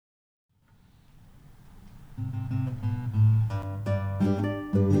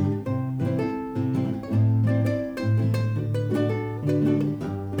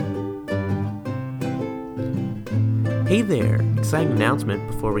Hey there! Exciting announcement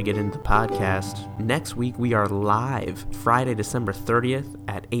before we get into the podcast. Next week we are live, Friday, December 30th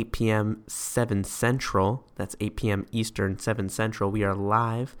at 8 p.m. 7 Central. That's 8 p.m. Eastern, 7 Central. We are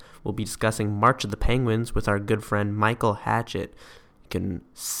live. We'll be discussing March of the Penguins with our good friend Michael Hatchett. You can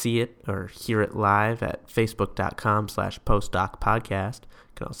see it or hear it live at facebook.com/postdocpodcast.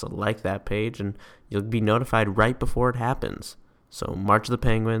 You can also like that page and you'll be notified right before it happens. So March of the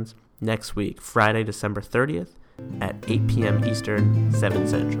Penguins next week, Friday, December 30th. At 8 p.m. Eastern, 7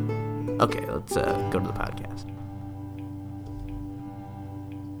 Central. Okay, let's go to the podcast.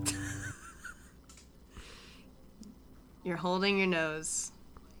 You're holding your nose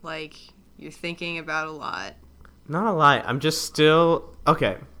like you're thinking about a lot. Not a lot. I'm just still...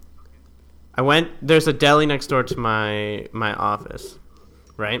 Okay. There's a deli next door to my office,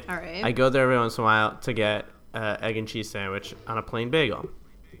 right? All right. I go there every once in a while to get an egg and cheese sandwich on a plain bagel.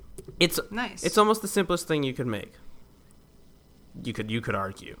 It's nice. It's almost the simplest thing you could make. You could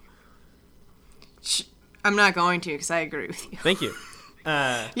argue. I'm not going to because I agree with you. Thank you.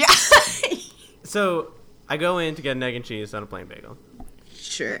 Yeah. So I go in to get an egg and cheese on a plain bagel.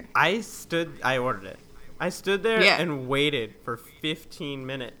 Sure. I ordered it. I stood there Yeah. and waited for 15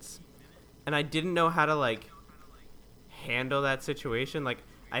 minutes. And I didn't know how to handle that situation. I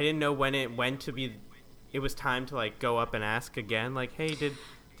didn't know when it was time to go up and ask again, hey,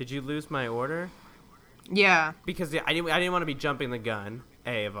 did you lose my order? Yeah. Because I didn't want to be jumping the gun,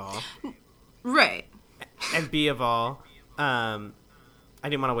 A, of all. Right. And B, of all, I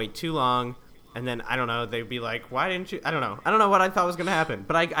didn't want to wait too long. And then, I don't know, they'd be like, why didn't you? I don't know. I don't know what I thought was going to happen.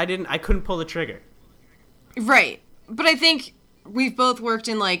 But I couldn't pull the trigger. Right. But I think we've both worked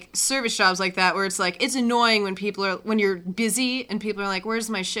in service jobs like that where it's it's annoying when you're busy and people are like,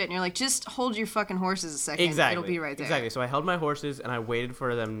 where's my shit? And you're like, just hold your fucking horses a second. Exactly. It'll be right there. Exactly. So I held my horses and I waited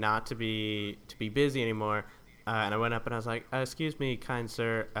for them not to be busy anymore. And I went up and I was like, excuse me, kind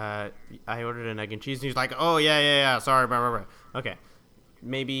sir, I ordered an egg and cheese. And he's like, oh, yeah, sorry, blah, blah, blah. Okay.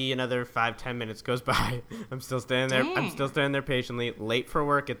 Maybe another 5-10 minutes goes by. I'm still standing there. Dang. I'm still standing there patiently, late for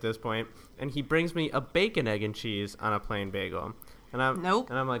work at this point. And he brings me a bacon, egg, and cheese on a plain bagel. And I'm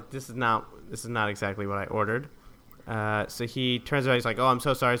like, this is not exactly what I ordered. So he turns around. He's like, oh, I'm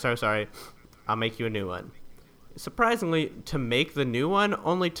so sorry. I'll make you a new one. Surprisingly, to make the new one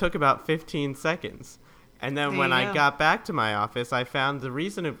only took about 15 seconds. And then when I got back to my office, I found the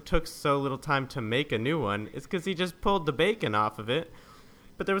reason it took so little time to make a new one is because he just pulled the bacon off of it.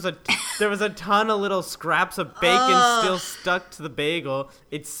 But there was a ton of little scraps of bacon still stuck to the bagel.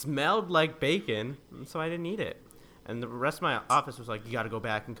 It smelled like bacon, so I didn't eat it. And the rest of my office was like, you got to go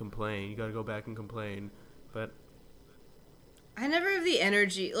back and complain. But I never have the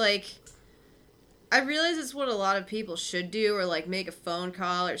energy. I realize it's what a lot of people should do, or make a phone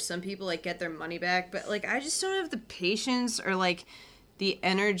call, or some people get their money back. But I just don't have the patience or the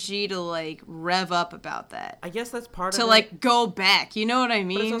energy to rev up about that. I guess that's part of it. To go back, you know what I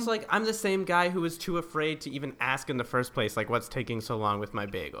mean? But it's also I'm the same guy who was too afraid to even ask in the first place, what's taking so long with my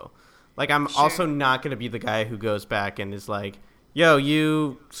bagel. I'm Sure. also not going to be the guy who goes back and is like, yo,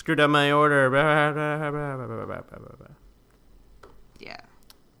 you screwed up my order. Yeah.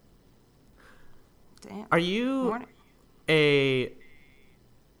 Damn. Are you a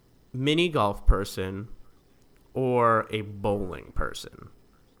mini golf person or a bowling person?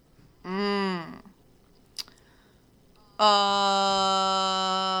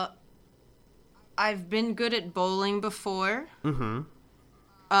 I've been good at bowling before. Mm-hmm.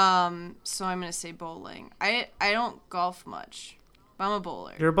 So I'm gonna say bowling. I don't golf much, but I'm a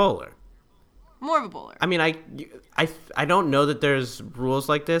bowler. You're a bowler. More of a bowler. I mean, I don't know that there's rules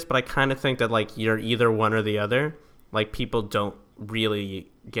like this, but I kind of think that you're either one or the other. People don't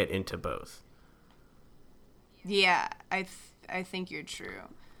really get into both. Yeah, I think you're true.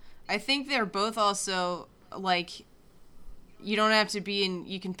 I think they're both also you don't have to be in.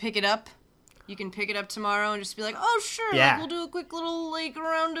 You can pick it up. You can pick it up tomorrow and just be like, oh, sure, yeah. we'll do a quick little,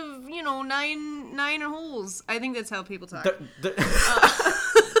 round of, nine holes. I think that's how people talk.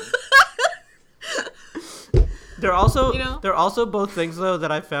 They're also both things, though,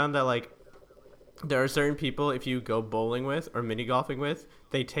 that I found that, there are certain people, if you go bowling with or mini golfing with,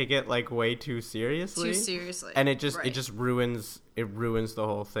 they take it, way too seriously. And it just ruins the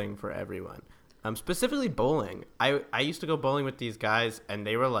whole thing for everyone. Specifically bowling. I used to go bowling with these guys, and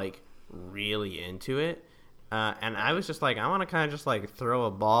they were, really into it, and I was just I want to kind of just throw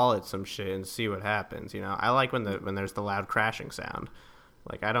a ball at some shit and see what happens. I like when there's the loud crashing sound.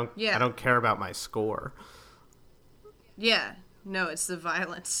 I don't care about my score. Yeah. No, it's the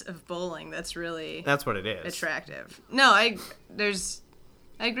violence of bowling that's what it is. Attractive. No, I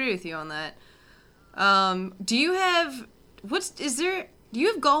agree with you on that. Do you have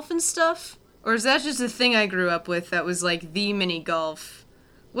golf and stuff? Or is that just a thing I grew up with that was like the mini golf?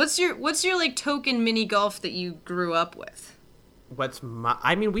 What's your like token mini golf that you grew up with?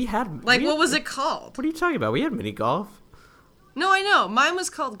 We had what was it called? What are you talking about? We had mini golf. No, I know. Mine was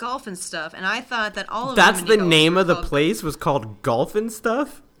called Golf and Stuff, and I thought that all of that's the name of the place was called Golf and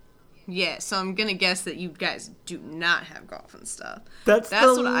Stuff? Yeah, so I'm gonna guess that you guys do not have Golf and Stuff. That's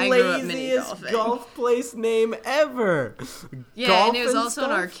the laziest golf place name ever. Yeah, golf and it was also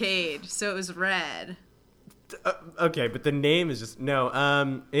an arcade, so it was rad. Okay, but the name is just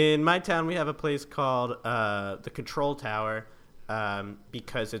no. In my town, we have a place called the Control Tower,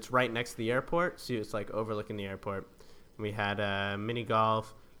 because it's right next to the airport, so it's like overlooking the airport. We had mini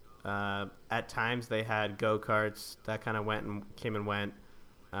golf. At times, they had go-karts that kind of came and went.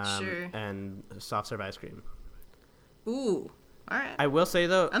 Sure. And soft serve ice cream. Ooh, all right. I will say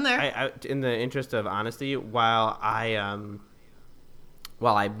though, I'm there. I, in the interest of honesty, while I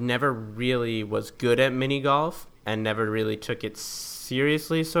never really was good at mini golf and never really took it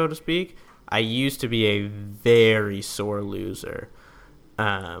seriously, so to speak, I used to be a very sore loser.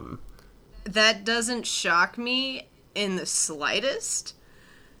 That doesn't shock me in the slightest.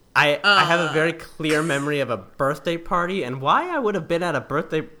 I have a very clear memory of a birthday party, and why I would have been at a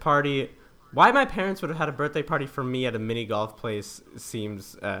birthday party, why my parents would have had a birthday party for me at a mini golf place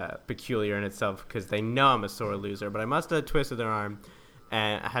seems peculiar in itself, because they know I'm a sore loser, but I must have twisted their arm,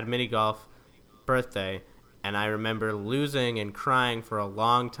 and I had a mini golf birthday, and I remember losing and crying for a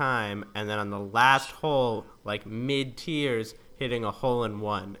long time, and then on the last hole, like mid-tears, hitting a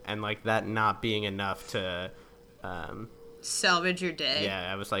hole-in-one, and like that not being enough to... salvage your day.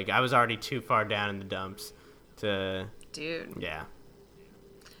 Yeah, I was already too far down in the dumps to... Dude. Yeah.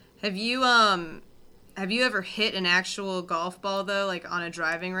 Have you ever hit an actual golf ball, though, like on a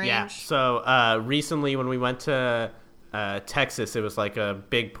driving range? Yeah, so recently when we went to Texas, it was like a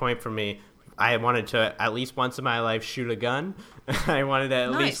big point for me. I wanted to, at least once in my life, shoot a gun. I wanted to,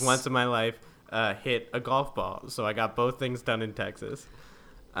 at least once in my life, hit a golf ball. So I got both things done in Texas.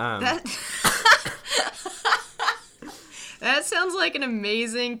 That sounds like an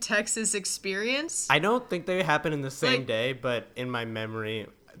amazing Texas experience. I don't think they happen in the same day, but in my memory,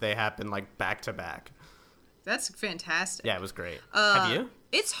 they happen like back to back. That's fantastic. Yeah, it was great. Have you?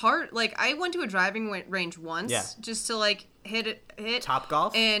 It's hard. Like, I went to a driving range once just to like hit Top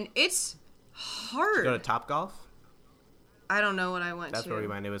Golf, and it's hard. Did you go to Top Golf? I don't know what I went to. That's where we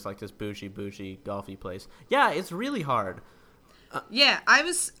went. It was like this bougie golfy place. Yeah, it's really hard. Yeah, I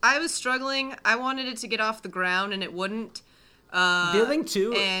was struggling. I wanted it to get off the ground, and it wouldn't. The other thing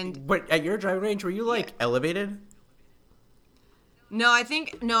too, but at your driving range, were you like elevated? No, I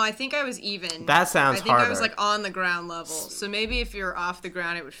think I was even. That sounds harder. I think I was like on the ground level. So maybe if you're off the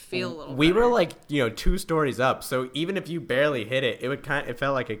ground, it would feel a little. We better. were like 2 stories up, so even if you barely hit it, it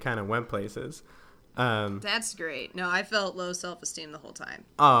felt like it kind of went places. That's great. No, I felt low self-esteem the whole time.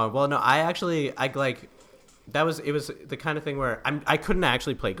 Oh well, no, it was the kind of thing where I couldn't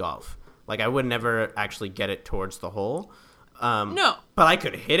actually play golf. Like I would never actually get it towards the hole. No. But I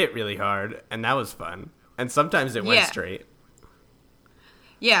could hit it really hard, and that was fun. And sometimes it went straight.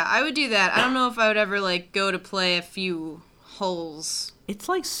 Yeah, I would do that. I don't know if I would ever like go to play a few holes. It's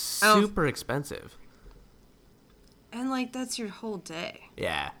like super expensive. And like that's your whole day.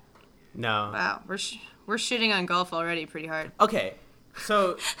 Yeah. No. Wow, we're shitting on golf already pretty hard. Okay,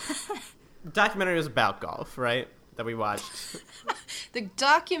 so the documentary was about golf, right? That we watched. The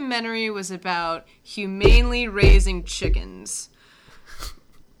documentary was about humanely raising chickens.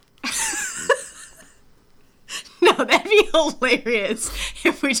 No, that'd be hilarious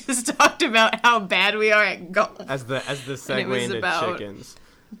if we just talked about how bad we are at golf. As the segue into chickens.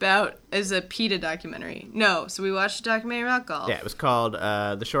 As a PETA documentary. No, so we watched a documentary about golf. Yeah, it was called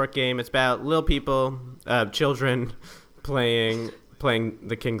The Short Game. It's about little people, children playing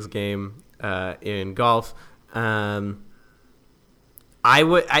the King's Game in golf. I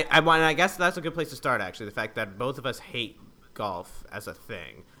guess that's a good place to start, actually, the fact that both of us hate golf as a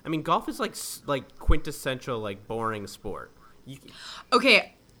thing. I mean, golf is like quintessential, like, boring sport.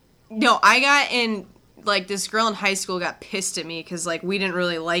 Okay, no, I got in, like, this girl in high school got pissed at me because, like, we didn't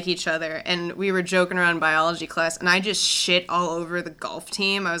really like each other, and we were joking around in biology class, and I just shit all over the golf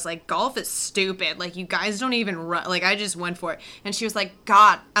team. I was like, golf is stupid. Like, you guys don't even run. Like, I just went for it. And she was like,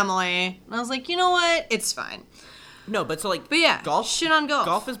 God, Emily. And I was like, you know what? It's fine. No, but so, like, but yeah, golf, shit on golf.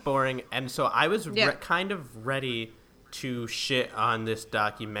 Golf is boring, and so I was kind of ready to shit on this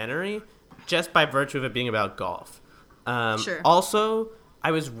documentary just by virtue of it being about golf. Sure. Also,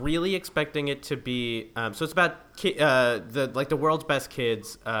 I was really expecting it to be so it's about the world's best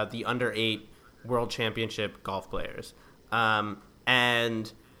kids, the under-8 world championship golf players,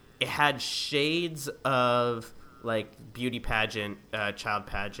 and it had shades of like beauty pageant, child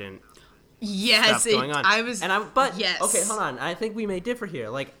pageant. Yes, stuff going on. Yes. Okay, hold on. I think we may differ here.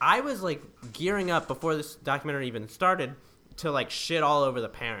 Like, I was like gearing up before this documentary even started to like shit all over the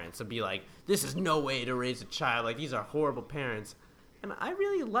parents and be like, "This is no way to raise a child. Like, these are horrible parents." And I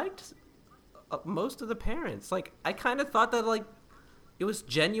really liked most of the parents. Like, I kind of thought that like it was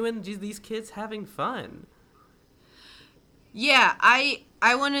genuine. These kids having fun. Yeah, I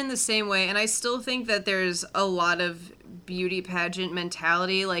went in the same way, and I still think that there's a lot of beauty pageant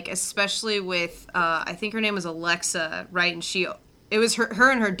mentality, like especially with I think her name was Alexa, right? And it was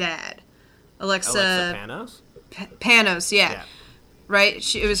her and her dad, Alexa Panos. Panos, yeah,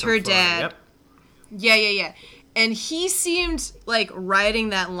 right. It was her dad. Yep. Yeah. And he seemed like riding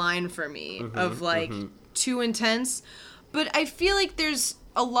that line for me of like too intense, but I feel like there's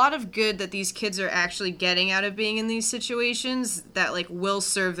a lot of good that these kids are actually getting out of being in these situations that like will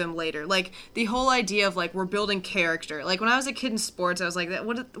serve them later. Like the whole idea of like we're building character. Like when I was a kid in sports, I was like,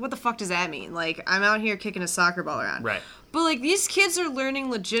 what the fuck does that mean? Like I'm out here kicking a soccer ball around. Right. But like these kids are learning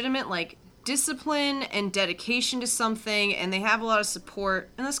legitimate like discipline and dedication to something, and they have a lot of support,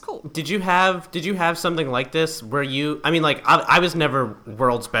 and that's cool. Did you have something like this where I was never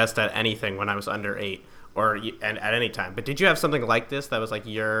world's best at anything when I was under 8. And at any time. But did you have something like this that was like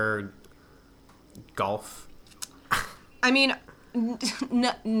your golf? I mean,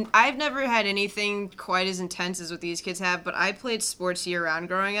 I've never had anything quite as intense as what these kids have, but I played sports year-round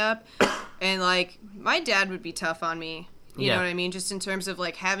growing up, and like my dad would be tough on me. You know what I mean? Just in terms of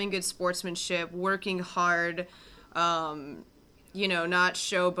like having good sportsmanship, working hard, not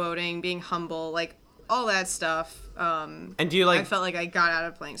showboating, being humble, like all that stuff. And do you like? I felt like I got out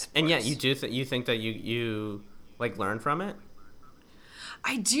of playing sports. And yeah, you do. You think that you like learn from it?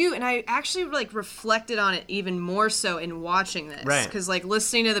 I do, and I actually like reflected on it even more so in watching this, right? Because like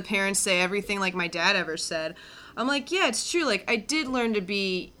listening to the parents say everything like my dad ever said, I'm like, yeah, it's true. Like I did learn to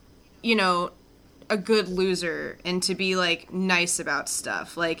be, a good loser and to be like nice about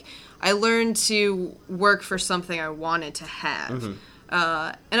stuff. Like I learned to work for something I wanted to have.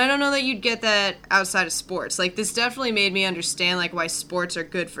 And I don't know that you'd get that outside of sports. Like, this definitely made me understand, like, why sports are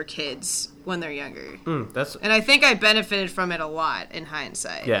good for kids when they're younger. And I think I benefited from it a lot in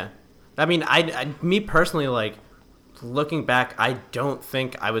hindsight. Yeah. I mean, me personally, like, looking back, I don't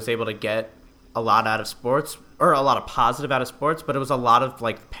think I was able to get a lot out of sports, or a lot of positive out of sports, but it was a lot of,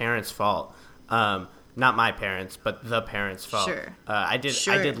 like, parents' fault. Not my parents, but the parents' fault. Sure. I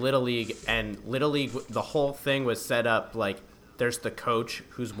did Little League, and Little League, the whole thing was set up, like, there's the coach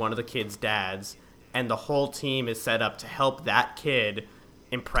who's one of the kids' dads, and the whole team is set up to help that kid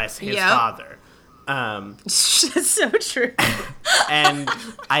impress his father. That's so true. And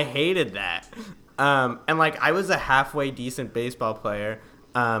I hated that. And like I was a halfway decent baseball player,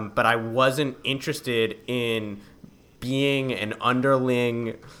 but I wasn't interested in being an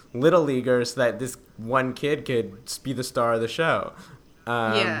underling little leaguer so that this one kid could be the star of the show.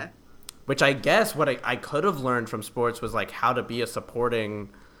 Which I guess what I could have learned from sports was like how to be a supporting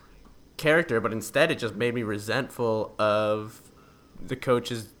character, but instead it just made me resentful of the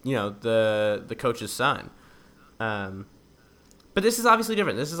coach's, the coach's son. But this is obviously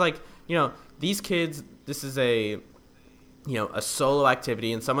different. This is like, these kids, this is a solo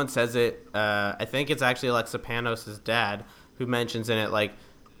activity, and someone says it, I think it's actually Alexa Panos' dad who mentions in it, like,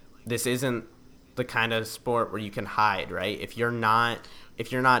 this isn't the kind of sport where you can hide, right? If you're not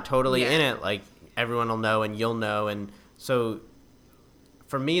totally in it, like, everyone will know and you'll know. And so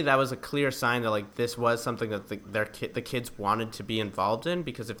for me, that was a clear sign that, like, this was something that the kids wanted to be involved in,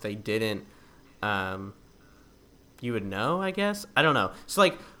 because if they didn't, you would know, I guess. I don't know. So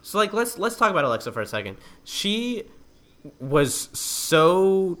let's talk about Alexa for a second. She was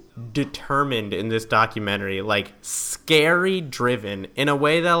so determined in this documentary, like, scary driven in a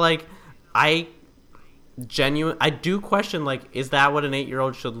way that, like, I do question, like, is that what an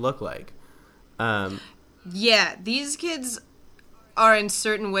 8-year-old should look like? Yeah, these kids are in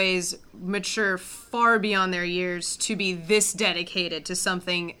certain ways mature far beyond their years to be this dedicated to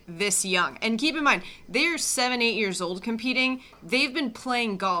something this young. And keep in mind, they're 7, 8 years old competing. They've been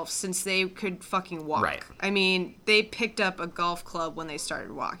playing golf since they could fucking walk. Right. I mean, they picked up a golf club when they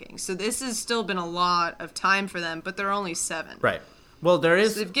started walking. So this has still been a lot of time for them, but they're only 7. Right. Well, there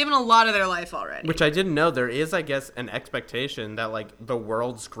is... So they've given a lot of their life already. Which I didn't know. There is, I guess, an expectation that, like, the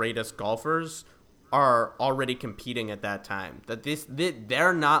world's greatest golfers are already competing at that time. That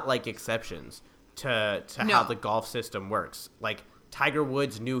they're not, like, exceptions. how the golf system works. Like, Tiger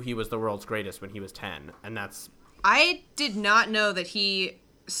Woods knew he was the world's greatest when he was 10, and that's... I did not know that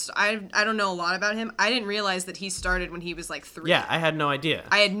I don't know a lot about him. I didn't realize that he started when he was like 3. Yeah, I had no idea.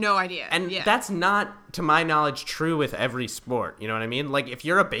 I had no idea. And that's not, to my knowledge, true with every sport. You know what I mean? Like, if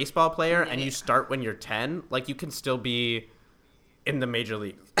you're a baseball player and you start when you're 10, like, you can still be in the major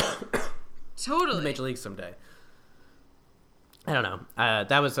league. Totally. The major league someday. I don't know.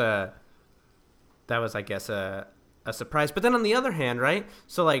 That was, I guess, a surprise. But then on the other hand, right?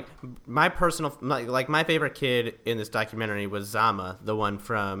 So, like, my favorite kid in this documentary was Zama, the one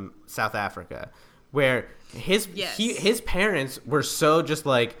from South Africa, where his parents were so just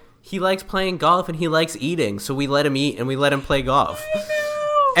like, he likes playing golf and he likes eating, so we let him eat and we let him play golf. I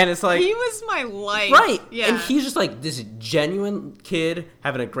know. And it's like, he was my life. Right. Yeah. And he's just like this genuine kid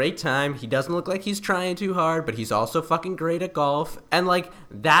having a great time. He doesn't look like he's trying too hard, but he's also fucking great at golf. And like,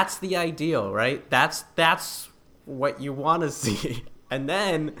 that's the ideal, right? That's what you want to see. And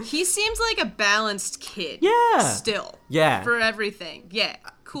then he seems like a balanced kid. Yeah. Still. Yeah. For everything. Yeah.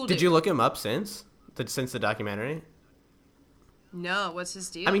 Cool. Did you look him up since the documentary? No. What's his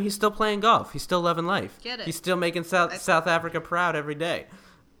deal? I mean, he's still playing golf. He's still loving life. Get it. He's still making South Africa proud every day.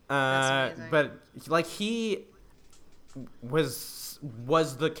 That's amazing. But like, he was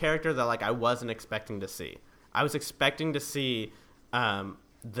the character that like I wasn't expecting to see. I was expecting to see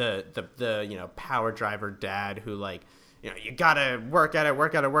the power driver dad who, like, you gotta work at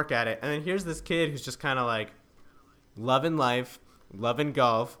it, and then here's this kid who's just kind of like loving life, loving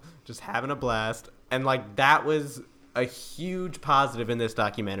golf, just having a blast, and like, that was a huge positive in this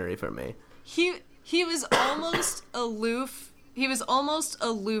documentary for me. He was almost aloof. He was almost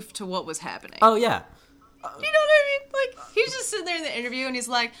aloof to what was happening. Oh yeah. You know what I mean? Like, he's just sitting there in the interview and he's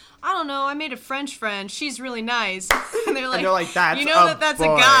like, I don't know, I made a French friend. She's really nice. And they're like, that's you know that's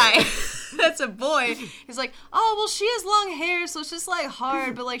boy. a guy. That's a boy. He's like, oh, well, she has long hair, so it's just like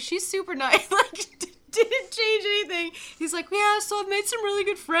hard, but like, she's super nice. Like, didn't change anything. He's like, yeah, so I've made some really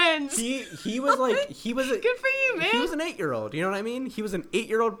good friends. He was like, good for you, man. He was an 8-year-old. You know what I mean? He was an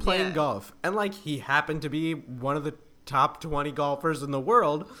 8-year-old playing golf, and like, he happened to be one of the top 20 golfers in the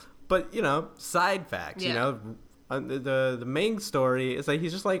world. But, side fact, the main story is that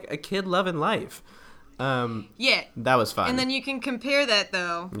he's just like a kid loving life. Yeah. That was fun. And then you can compare that,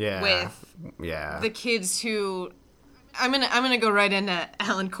 though, with the kids who... I'm gonna go right into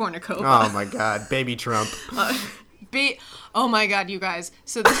Alan Kournikova. Oh, my God. Baby Trump. Oh, my God, you guys.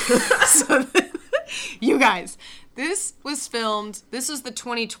 You guys, this was filmed... This was the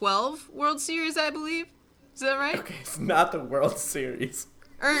 2012 World Series, I believe. Is that right? Okay, it's not the World Series.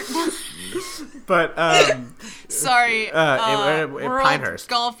 But sorry, World Pinehurst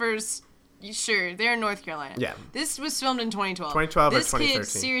golfers. Sure, they're in North Carolina. Yeah, this was filmed in 2012. 2012 this or 2013. Kid,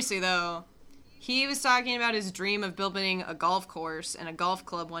 seriously though, he was talking about his dream of building a golf course and a golf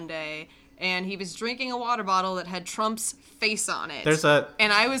club one day, and he was drinking a water bottle that had Trump's face on it.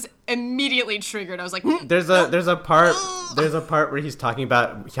 And I was immediately triggered. I was like, there's a part where he's talking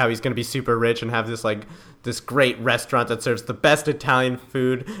about how he's going to be super rich and have this great restaurant that serves the best Italian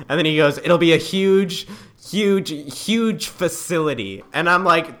food, and then he goes, it'll be a huge facility, and I'm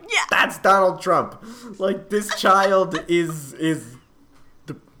like, yeah, that's Donald Trump. Like, this child is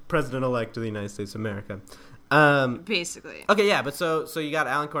the president-elect of the United States of America. Basically. Okay, yeah, but so you got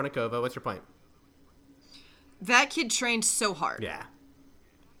Alan Kournikova. What's your point? That kid trained so hard. Yeah.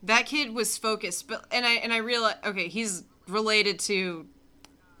 That kid was focused, and I realized, okay, he's related to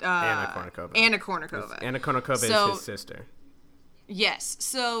Anna Kournikova. Anna Kournikova. Anna Kournikova is his sister. Yes.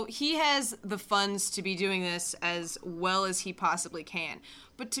 So he has the funds to be doing this as well as he possibly can.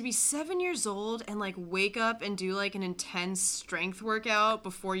 But to be 7 years old and like wake up and do like an intense strength workout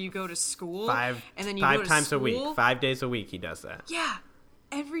before you go to school, five times a week, 5 days a week he does that. Yeah.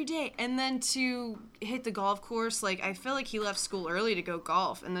 Every day. And then to hit the golf course, like, I feel like he left school early to go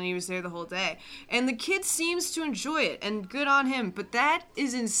golf, and then he was there the whole day. And the kid seems to enjoy it, and good on him. But that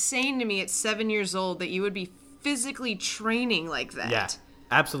is insane to me at 7 years old that you would be physically training like that. Yeah,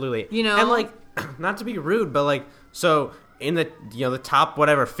 absolutely. And, like, not to be rude, but, like, so in the, the top,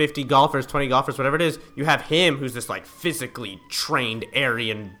 50 golfers, 20 golfers, whatever it is, you have him, who's this, like, physically trained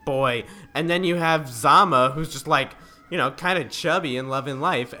Aryan boy. And then you have Zama, who's just, like, kind of chubby and loving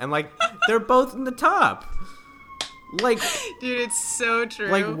life, and like, they're both in the top. Like, dude, it's so true.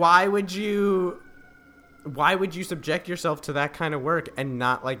 Like, why would you subject yourself to that kind of work and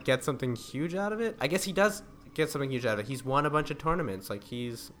not like get something huge out of it? I guess he does get something huge out of it. He's won a bunch of tournaments. Like,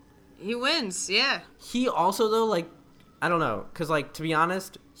 he wins, yeah. He also, though, like, I don't know, because like, to be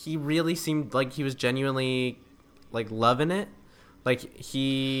honest, he really seemed like he was genuinely like loving it. Like,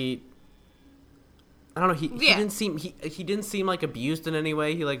 he I don't know. He didn't seem like abused in any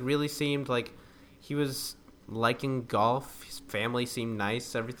way. He like really seemed like he was liking golf. His family seemed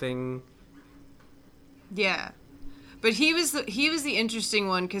nice. Everything. Yeah, but he was the interesting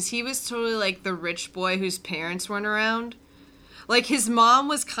one because he was totally like the rich boy whose parents weren't around. Like his mom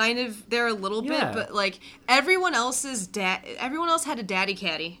was kind of there a little bit, but like everyone else had a daddy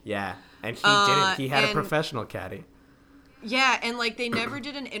caddy. Yeah, and he didn't. He had a professional caddy. Yeah, and like they never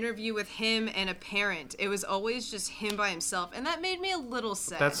did an interview with him and a parent. It was always just him by himself, and that made me a little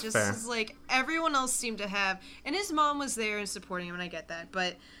sad. That's just fair. As, like everyone else seemed to have, and his mom was there and supporting him, and I get that,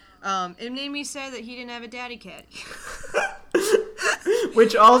 but it made me sad that he didn't have a daddy caddy.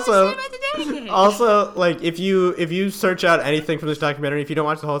 Which also, like if you search out anything from this documentary, if you don't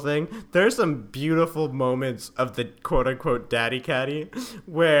watch the whole thing, there's some beautiful moments of the quote unquote daddy caddy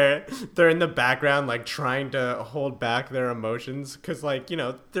where they're in the background like trying to hold back their emotions because like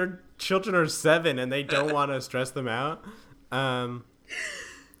their children are 7 and they don't want to stress them out.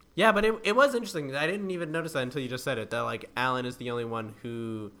 Yeah, but it was interesting. I didn't even notice that until you just said it. That like Alan is the only one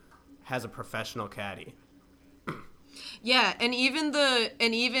who has a professional caddy. Yeah, and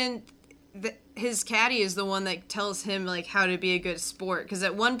his caddy is the one that tells him like how to be a good sport because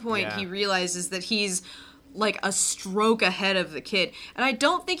at one point he realizes that he's like a stroke ahead of the kid, and I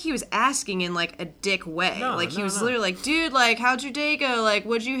don't think he was asking in like a dick way. He was literally like, dude, like how'd your day go? Like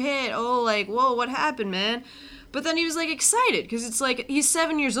what'd you hit? Oh, like whoa, what happened, man? But then he was like excited because it's like he's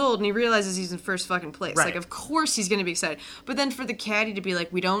 7 years old and he realizes he's in first fucking place. Right. Like of course he's gonna be excited. But then for the caddy to be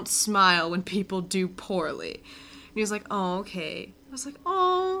like, we don't smile when people do poorly. And he was like, oh, okay. I was like,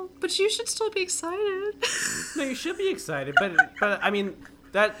 oh, but you should still be excited. No, you should be excited. But I mean,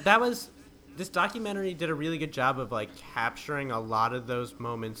 this documentary did a really good job of, like, capturing a lot of those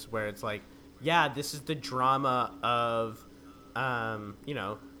moments where it's like, yeah, this is the drama of,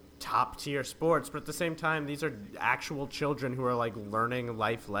 top-tier sports. But at the same time, these are actual children who are, like, learning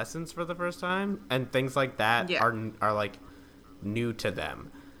life lessons for the first time. And things like that are like, new to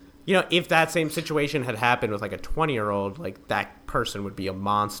them. If that same situation had happened with like a 20-year-old, like that person would be a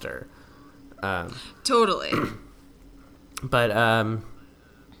monster. Totally. But I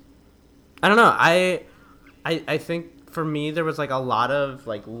don't know. I think for me there was like a lot of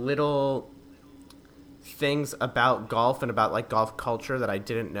like little things about golf and about like golf culture that I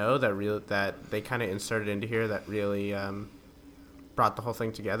didn't know that they kind of inserted into here that really brought the whole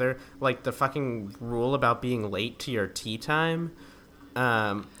thing together. Like the fucking rule about being late to your tee time.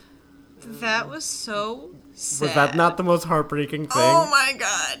 That was so sad. Was that not the most heartbreaking thing? Oh my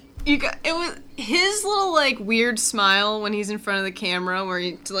god. It was his little like weird smile when he's in front of the camera where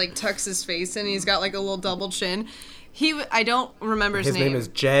he like tucks his face in and he's got like a little double chin. I don't remember his name. His name is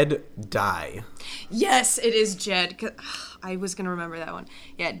Jed Dye. Yes, it is Jed. I was going to remember that one.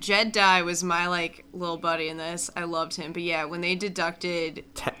 Yeah, Jed Dye was my like little buddy in this. I loved him. But yeah, when they deducted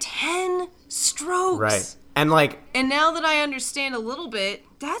 10 strokes. Right. And now that I understand a little bit,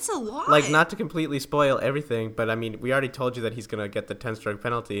 that's a lot. Like, not to completely spoil everything, but I mean, we already told you that he's going to get the 10-stroke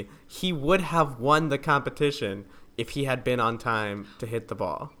penalty. He would have won the competition if he had been on time to hit the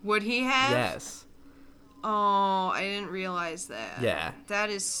ball. Would he have? Yes. Oh, I didn't realize that. Yeah. That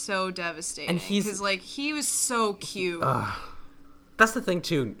is so devastating. And because like he was so cute. That's the thing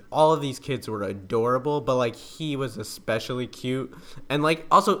too. All of these kids were adorable, but like he was especially cute. And like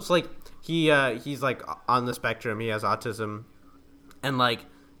also it's like he's like on the spectrum. He has autism, and like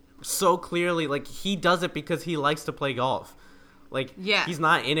so clearly like he does it because he likes to play golf. Like he's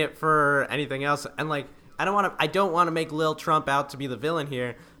not in it for anything else. And like I don't want to make Lil Trump out to be the villain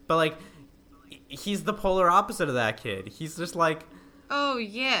here, but like he's the polar opposite of that kid. He's just like, oh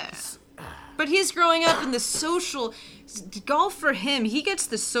yeah. But he's growing up in the social golf for him. He gets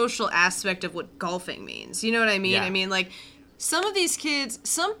the social aspect of what golfing means. You know what I mean? Yeah. I mean, like some of these kids,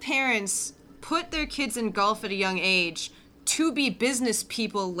 some parents put their kids in golf at a young age to be business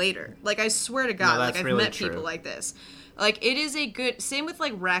people later. Like I swear to God, like I've really met true. people like this. Like it is a good, same with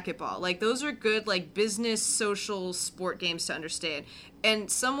like racquetball. Like those are good like business social sport games to understand.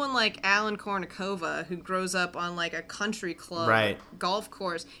 And someone like Alan Kournikova, who grows up on like a country club golf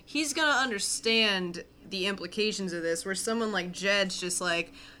course, he's gonna understand the implications of this. Where someone like Jed's just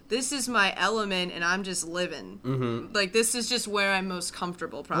like, this is my element and I'm just living. Mm-hmm. Like this is just where I'm most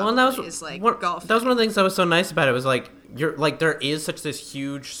comfortable. Probably. Well, and that was golf. That was one of the things that was so nice about it. Was like you're like there is such this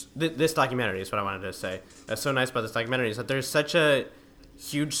huge. This documentary is what I wanted to say. That's so nice about this documentary is that there's such a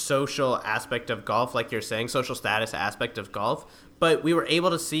huge social aspect of golf, like you're saying, social status aspect of golf. But we were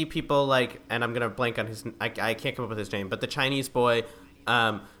able to see people like, and I'm gonna blank on his. I can't come up with his name, but the Chinese boy,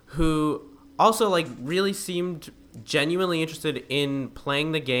 who also like really seemed genuinely interested in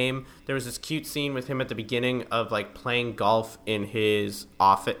playing the game. There was this cute scene with him at the beginning of like playing golf in his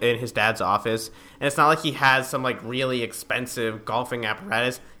office, in his dad's office, and it's not like he has some like really expensive golfing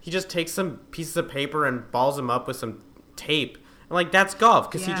apparatus. He just takes some pieces of paper and balls them up with some tape, and like that's golf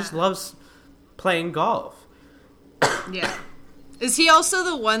because he just loves playing golf. Yeah. Is he also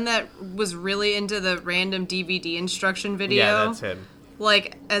the one that was really into the random DVD instruction video? Yeah, that's him.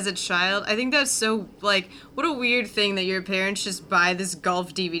 Like, as a child, I think that's so, like, what a weird thing that your parents just buy this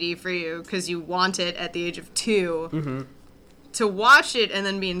golf DVD for you because you want it at the age of 2. Mm-hmm. To watch it and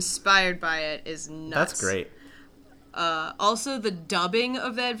then be inspired by it is nuts. That's great. Also, the dubbing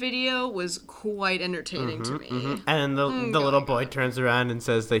of that video was quite entertaining to me. Mm-hmm. And the little boy turns around and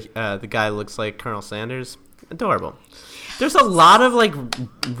says that the guy looks like Colonel Sanders. Adorable. There's a lot of, like,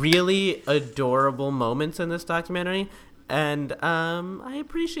 really adorable moments in this documentary. And I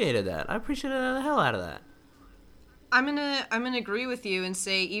appreciated that. I appreciated the hell out of that. I'm gonna agree with you and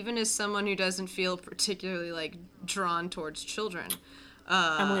say, even as someone who doesn't feel particularly like drawn towards children,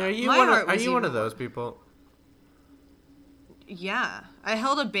 Emily, are you one of those people? Yeah, I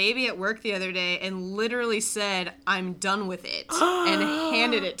held a baby at work the other day and literally said, "I'm done with it," and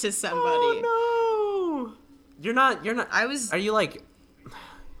handed it to somebody. Oh no! You're not. I was. Are you like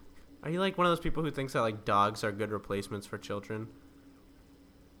one of those people who thinks that like dogs are good replacements for children?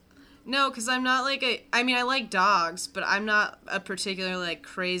 No, because I'm not like I mean, I like dogs, but I'm not a particular like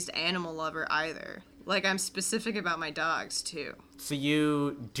crazed animal lover either. Like, I'm specific about my dogs too. So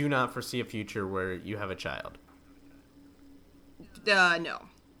you do not foresee a future where you have a child? No.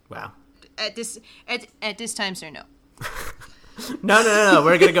 Wow. At this time, sir, no. No.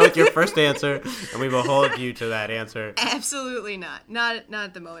 We're gonna go with your first answer, and we will hold you to that answer. Absolutely not. Not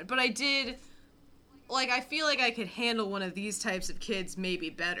at the moment. But I did. Like, I feel like I could handle one of these types of kids maybe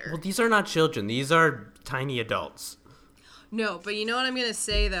better. Well, these are not children. These are tiny adults. No, but you know what I'm gonna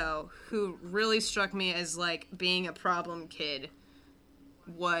say though? Who really struck me as like being a problem kid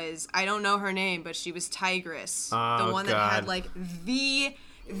was, I don't know her name, but she was Tigress, the one that had like the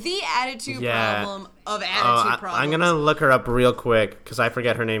attitude problem of attitude problems. I'm gonna look her up real quick because I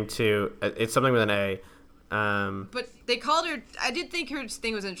forget her name too. It's something with an A. But they called her. I did think her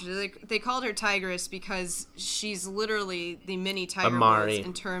thing was interesting. They called her Tigress because she's literally the mini Tiger Woods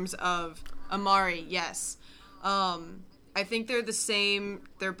in terms of Amari. Yes. I think they're the same.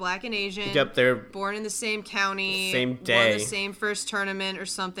 They're black and Asian. Yep, they're born in the same county. Same day. Won the same first tournament or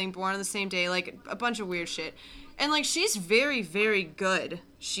something. Born on the same day. Like, a bunch of weird shit. And, like, she's very, very good.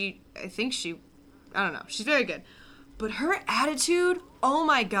 I don't know. She's very good. But her attitude, oh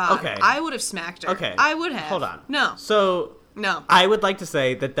my God. Okay. I would have smacked her. Okay. I would have. Hold on. No. So. No. I would like to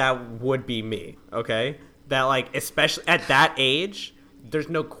say that would be me, okay? That, like, especially at that age, there's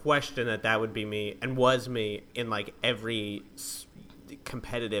no question that would be me and was me in, like, every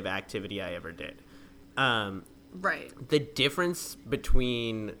competitive activity I ever did. Right. The difference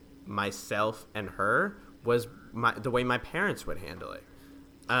between myself and her was the way my parents would handle it.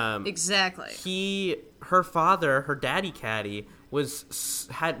 Exactly. Her father, her daddy caddy,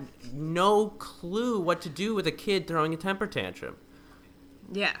 had no clue what to do with a kid throwing a temper tantrum.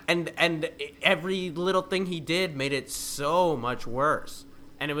 Yeah. And every little thing he did made it so much worse.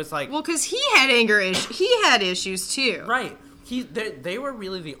 And it was like, well, because he had anger issues. He had issues too. Right. They were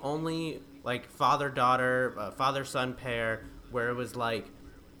really the only like father-daughter, father-son pair where it was like,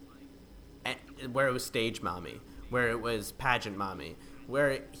 where it was stage mommy, where it was pageant mommy,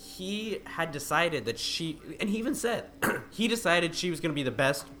 where he had decided that and he even said, he decided she was going to be the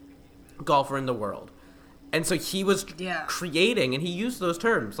best golfer in the world. And so he was creating, and he used those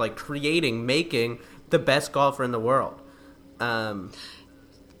terms, like creating, making the best golfer in the world.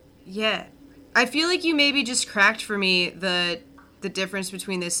 Yeah. I feel like you maybe just cracked for me the difference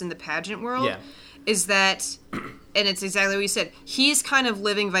between this and the pageant world. Yeah. Is that, and it's exactly what you said, he's kind of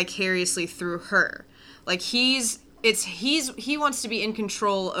living vicariously through her. Like, he wants to be in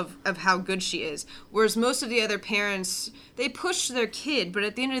control of how good she is. Whereas most of the other parents, they push their kid, but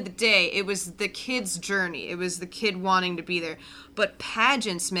at the end of the day, it was the kid's journey. It was the kid wanting to be there. But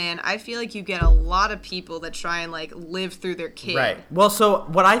pageants, man, I feel like you get a lot of people that try and, like, live through their kid. Right. Well, so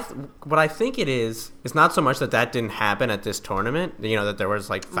what I think it is not so much that didn't happen at this tournament, you know, that there was,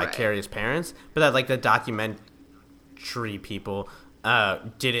 like, vicarious parents, but that, like, the documentary people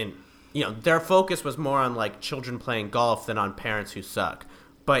didn't, you know, their focus was more on, like, children playing golf than on parents who suck.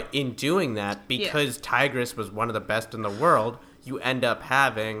 But in doing that, because Tigress was one of the best in the world, you end up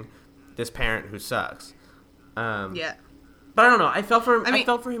having this parent who sucks. But I don't know. I felt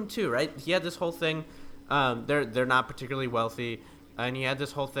for him too, right? He had this whole thing. They're not particularly wealthy. And he had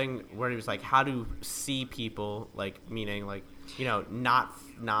this whole thing where he was like, how to see people, like, meaning, like, you know, not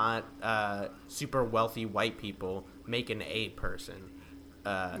super wealthy white people make an A person.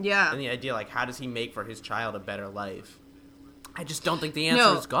 Yeah. And the idea, like, how does he make for his child a better life? I just don't think the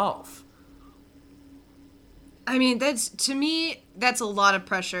answer is golf. I mean, to me, that's a lot of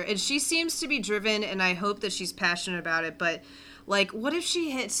pressure. And she seems to be driven, and I hope that she's passionate about it, but... Like, what if she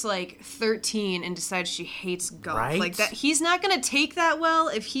hits, like, 13 and decides she hates golf? Right? Like, that he's not going to take that well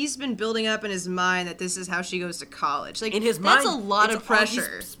if he's been building up in his mind that this is how she goes to college. Like, in his that's mind, a lot of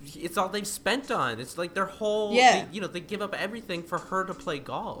pressure. It's all they've spent on. It's like their whole... Yeah. They give up everything for her to play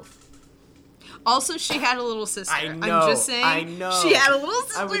golf. Also, she had a little sister. I know. I'm just saying. I know. She had a little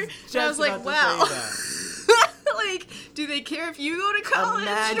sister. I was like, wow. Like, do they care if you go to college?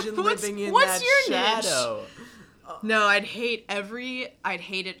 Imagine living in that shadow. Niche? No, I'd hate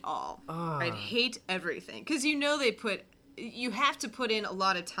it all. I'd hate everything. Because you have to put in a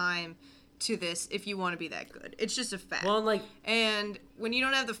lot of time to this if you want to be that good. It's just a fact. Well, and when you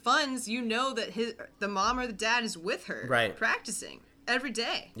don't have the funds, you know that the mom or the dad is with her. Right. Practicing every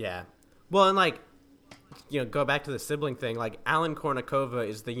day. Yeah. Well, and like, go back to the sibling thing, like Alan Kournikova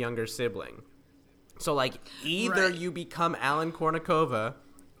is the younger sibling. So like either you become Alan Kournikova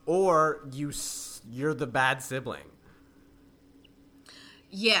or you're the bad sibling.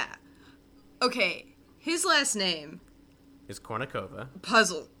 Yeah. Okay. His last name is Kournikova.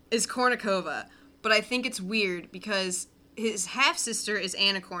 Is Kournikova, but I think it's weird because his half sister is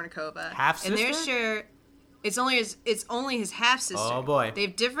Anna Kournikova. Half sister? And they're sure it's only his half sister. Oh boy. They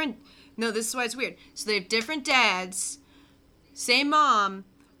have different. No, this is why it's weird. So they have different dads, same mom,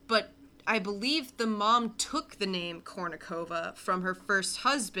 but I believe the mom took the name Kournikova from her first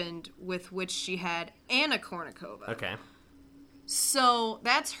husband, with which she had Anna Kournikova. Okay. So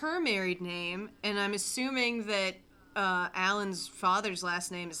that's her married name, and I'm assuming that Alan's father's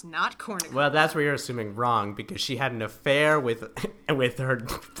last name is not Kournikova. Well, that's where you're assuming wrong, because she had an affair with her.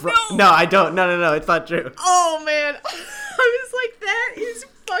 No, I don't. No, it's not true. Oh man, I was like, that is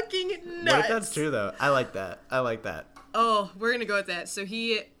fucking nuts. What if that's true though? I like that. Oh, we're gonna go with that. So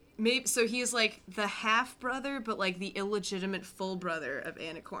he is like the half brother, but like the illegitimate full brother of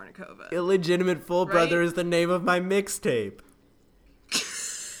Anna Kournikova. Illegitimate full brother is the name of my mixtape.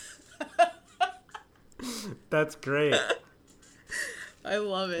 That's great. I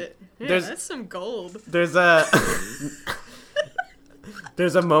love it. Yeah, that's some gold. There's a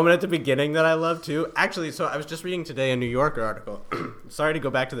moment at the beginning that I love too. Actually, so I was just reading today a New Yorker article. Sorry to go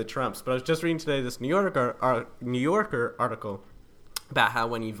back to the Trumps, but I was just reading today this New Yorker article about how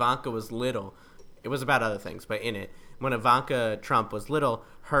when Ivanka was little, it was about other things, but in it, when Ivanka Trump was little,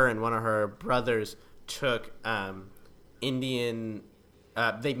 her and one of her brothers took Indian.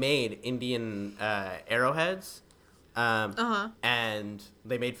 They made Indian arrowheads, and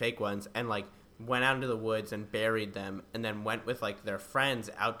they made fake ones, and like went out into the woods and buried them, and then went with like their friends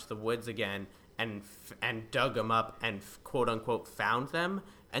out to the woods again and dug them up and quote unquote found them,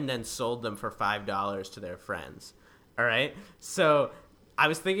 and then sold them for $5 to their friends. All right, so I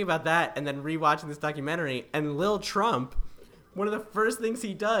was thinking about that, and then rewatching this documentary, and Lil Trump. One of the first things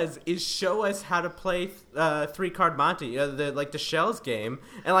he does is show us how to play 3-card Monte, the shells game,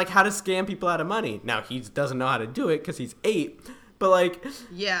 and like how to scam people out of money. Now he doesn't know how to do it because he's 8, but like,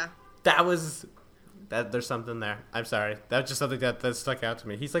 yeah, there's something there. I'm sorry, that's just something that stuck out to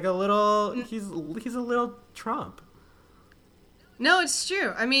me. He's like a little, he's a little Trump. No, it's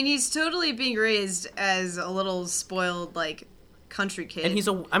true. I mean, he's totally being raised as a little spoiled like country kid,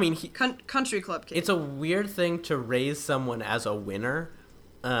 and country club kid. It's a weird thing to raise someone as a winner,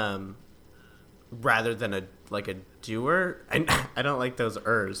 rather than a doer. I don't like those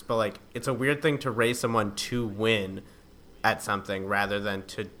ers, but like it's a weird thing to raise someone to win at something rather than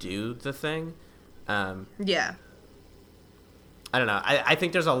to do the thing. Yeah. I don't know. I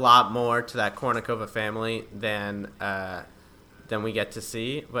think there's a lot more to that Kournikova family than we get to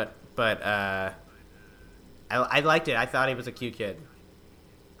see, but I liked it. I thought he was a cute kid.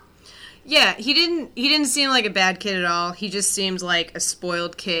 Yeah, he didn't seem like a bad kid at all. He just seemed like a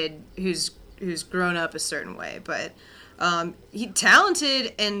spoiled kid who's grown up a certain way. But he's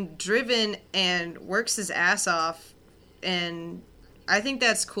talented and driven and works his ass off, and I think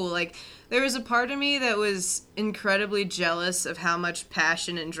that's cool. Like, there was a part of me that was incredibly jealous of how much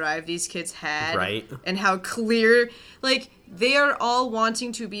passion and drive these kids had. Right. And how clear, like, they are all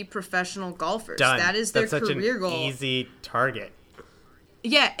wanting to be professional golfers. Done. That is their That's career goal. That's such an easy target.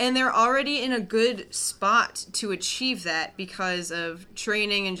 Yeah, and they're already in a good spot to achieve that because of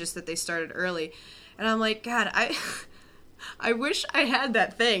training and just that they started early. And I'm like, God, I wish I had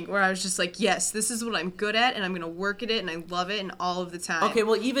that thing where I was just like, yes, this is what I'm good at, and I'm going to work at it, and I love it, and all of the time. Okay,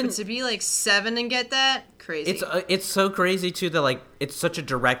 well, even... But to be, like, 7 and get that, crazy. It's so crazy, too, that, like, it's such a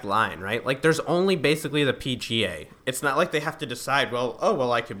direct line, right? Like, there's only basically the PGA. It's not like they have to decide,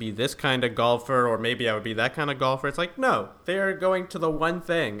 well, I could be this kind of golfer, or maybe I would be that kind of golfer. It's like, no, they're going to the one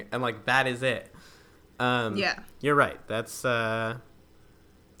thing, and, like, that is it. Yeah. You're right. That's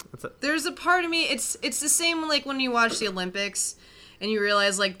There's a part of me, it's the same like when you watch the Olympics and you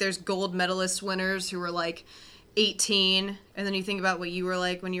realize like there's gold medalist winners who were like 18, and then you think about what you were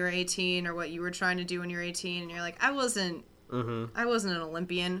like when you were 18 or what you were trying to do when you were 18, and you're like, I wasn't an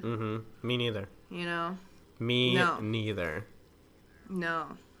Olympian. Mm-hmm. Me neither. You know? Neither.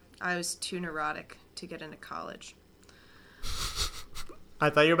 No. I was too neurotic to get into college. I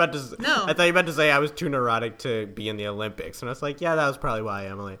thought you were about to say I was too neurotic to be in the Olympics, and I was like, yeah, that was probably why,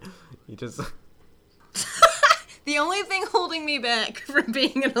 Emily. You just... The only thing holding me back from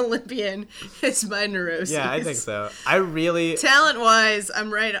being an Olympian is my neurosis. Yeah, I think so. I really... Talent-wise,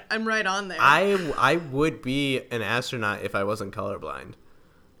 I'm right on there. I would be an astronaut if I wasn't colorblind.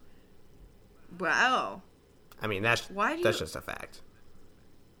 Wow. I mean, that's just a fact.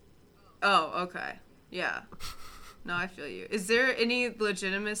 Oh, okay. Yeah. No, I feel you. Is there any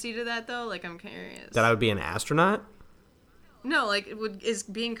legitimacy to that, though? Like, I'm curious. That I would be an astronaut? No, like, is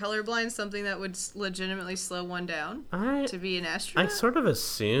being colorblind something that would legitimately slow one down to be an astronaut? I sort of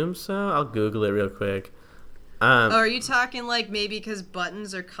assume so. I'll Google it real quick. Are you talking, like, maybe because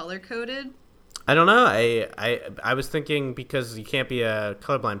buttons are color-coded? I don't know. I was thinking because you can't be a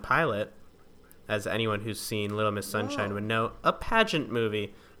colorblind pilot, as anyone who's seen Little Miss Sunshine would know, a pageant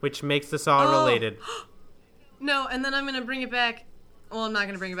movie, which makes this all related. No, and then I'm going to bring it back. Well, I'm not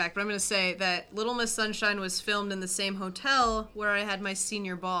going to bring it back, but I'm going to say that Little Miss Sunshine was filmed in the same hotel where I had my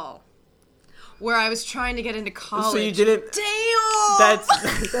senior ball. Where I was trying to get into college. So you didn't... Damn!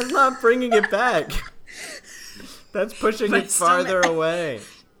 That's not bringing it back. That's pushing it farther away.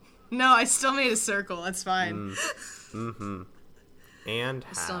 No, I still made a circle. That's fine. Mm-hmm. And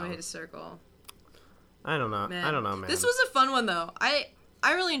how? I still made a circle. I don't know. Man. I don't know, man. This was a fun one, though.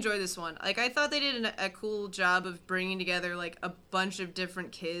 I really enjoyed this one. Like, I thought they did a cool job of bringing together, like, a bunch of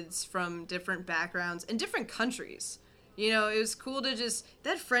different kids from different backgrounds and different countries. You know, it was cool to just...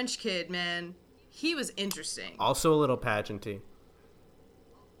 That French kid, man, he was interesting. Also a little pageanty.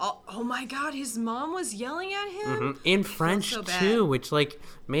 Oh my God, his mom was yelling at him? Mm-hmm. In French, too, which, like,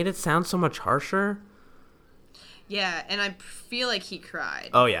 made it sound so much harsher. Yeah, and I feel like he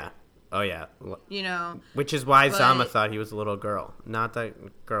cried. Oh, yeah. You know. Which is why Zama thought he was a little girl. Not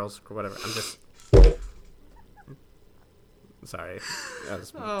that girls, whatever. I'm just... Sorry. That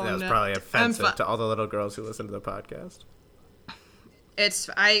was probably offensive to all the little girls who listen to the podcast.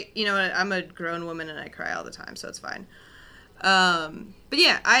 You know what, I'm a grown woman and I cry all the time, so it's fine. But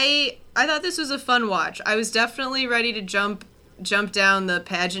yeah, I thought this was a fun watch. I was definitely ready to jump down the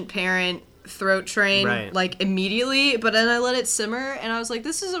pageant parent throat train like immediately, but then I let it simmer and I was like,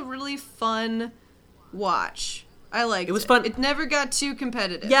 this is a really fun watch. I liked it. It was fun. It never got too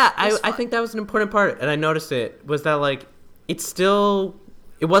competitive. Yeah, I think that was an important part, and I noticed it, was that like it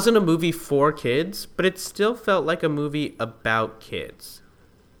wasn't a movie for kids, but it still felt like a movie about kids.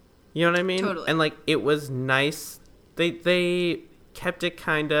 You know what I mean? Totally. And like it was nice. They kept it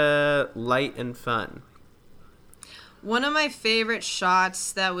kind of light and fun. One of my favorite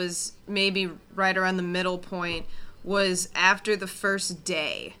shots that was maybe right around the middle point was after the first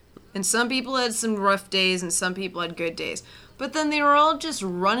day. And some people had some rough days and some people had good days. But then they were all just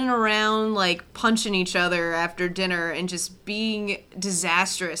running around, like, punching each other after dinner and just being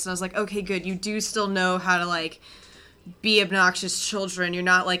disastrous. And I was like, okay, good. You do still know how to, like, be obnoxious children. You're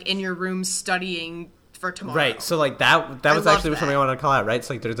not, like, in your room studying for tomorrow. Right, so like that was actually something I wanted to call out, right?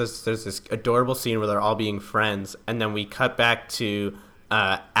 So like there's this adorable scene where they're all being friends, and then we cut back to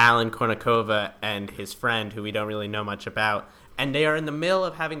Alan Kournikova and his friend, who we don't really know much about, and they are in the middle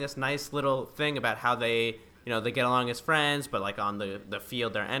of having this nice little thing about how they get along as friends, but like on the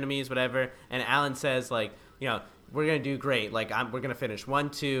field they're enemies, whatever. And Alan says like, we're gonna do great, like we're gonna finish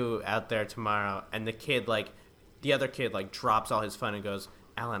 1-2 out there tomorrow, and the other kid like drops all his fun and goes,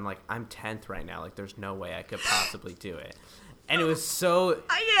 Alan, like, I'm 10th right now. Like, there's no way I could possibly do it. And it was so...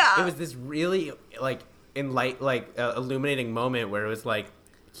 It was this really, like, illuminating moment where it was, like,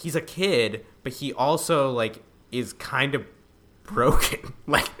 he's a kid, but he also, like, is kind of broken.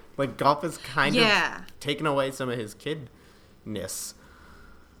 like golf has kind of taken away some of his kidness.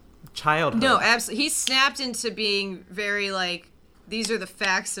 Childhood. No, absolutely. He snapped into being very, like, these are the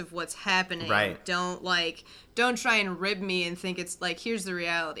facts of what's happening. Right. Don't try and rib me and think it's like, here's the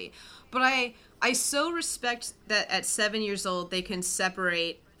reality. But I so respect that at 7 years old they can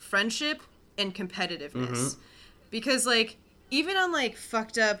separate friendship and competitiveness. Because like even on like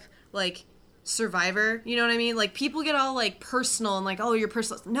fucked up like Survivor, you know what I mean? Like people get all like personal and like, oh, you're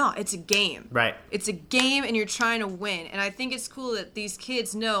personal. No, it's a game. Right. It's a game and you're trying to win. And I think it's cool that these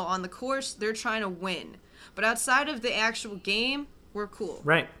kids know on the course they're trying to win. But outside of the actual game, we're cool.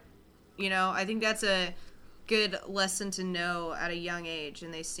 Right. You know, I think that's a good lesson to know at a young age,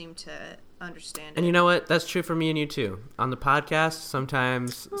 and they seem to understand it. And you know what? That's true for me and you too. On the podcast,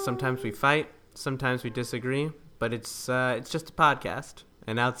 sometimes we fight, sometimes we disagree, but it's just a podcast.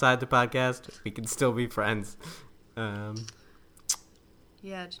 And outside the podcast, we can still be friends. Yeah,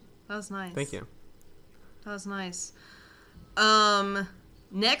 that was nice. Thank you. That was nice.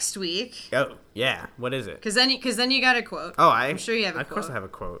 Next week. Oh, yeah. What is it? Because then you got a quote. Oh, I'm sure you have a quote. Of course I have a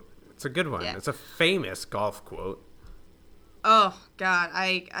quote. It's a good one. Yeah. It's a famous golf quote. Oh, God.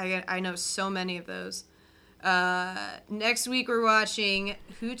 I know so many of those. Next week we're watching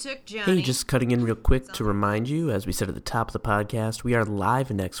Who Took Johnny? Hey, just cutting in real quick to remind you, as we said at the top of the podcast, we are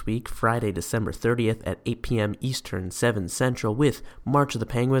live next week, Friday, December 30th at 8 p.m. Eastern, 7 Central, with March of the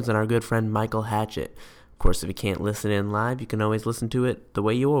Penguins and our good friend Michael Hatchett. Of course, if you can't listen in live, you can always listen to it the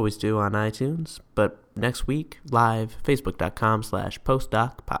way you always do on iTunes. But next week, live,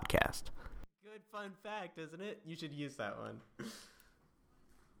 facebook.com/postdocpodcast. Good fun fact, isn't it? You should use that one.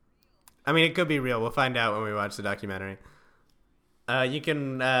 I mean, it could be real. We'll find out when we watch the documentary. You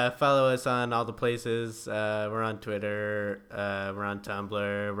can follow us on all the places. We're on Twitter. We're on Tumblr.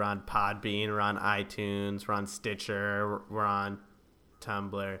 We're on Podbean. We're on iTunes. We're on Stitcher. We're on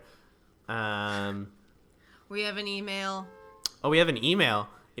Tumblr. We have an email. Oh, we have an email.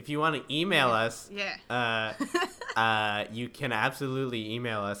 If you want to email us, yeah. You can absolutely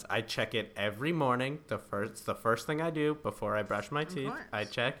email us. I check it every morning. The first thing I do before I brush my teeth. I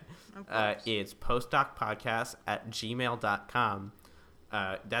check. It's postdocpodcast@gmail.com.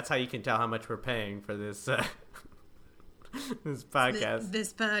 That's how you can tell how much we're paying for this this podcast.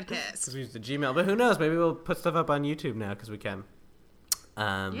 This podcast. Because we use the Gmail. But who knows? Maybe we'll put stuff up on YouTube now because we can.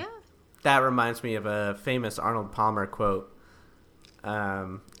 Yeah. That reminds me of a famous Arnold Palmer quote.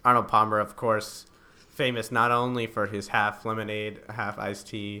 Arnold Palmer, of course, famous not only for his half lemonade, half iced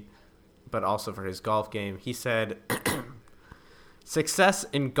tea, but also for his golf game. He said, "Success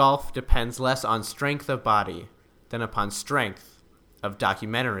in golf depends less on strength of body than upon strength of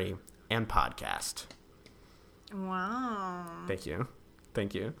documentary and podcast." Wow. Thank you.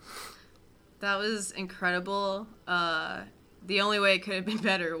 That was incredible. The only way it could have been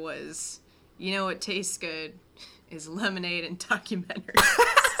better was, you know what tastes good is lemonade and documentaries.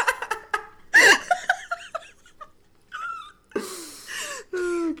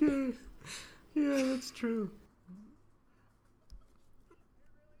 Okay. Yeah, that's true.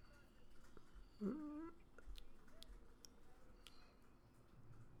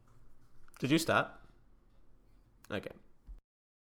 Did you stop? Okay.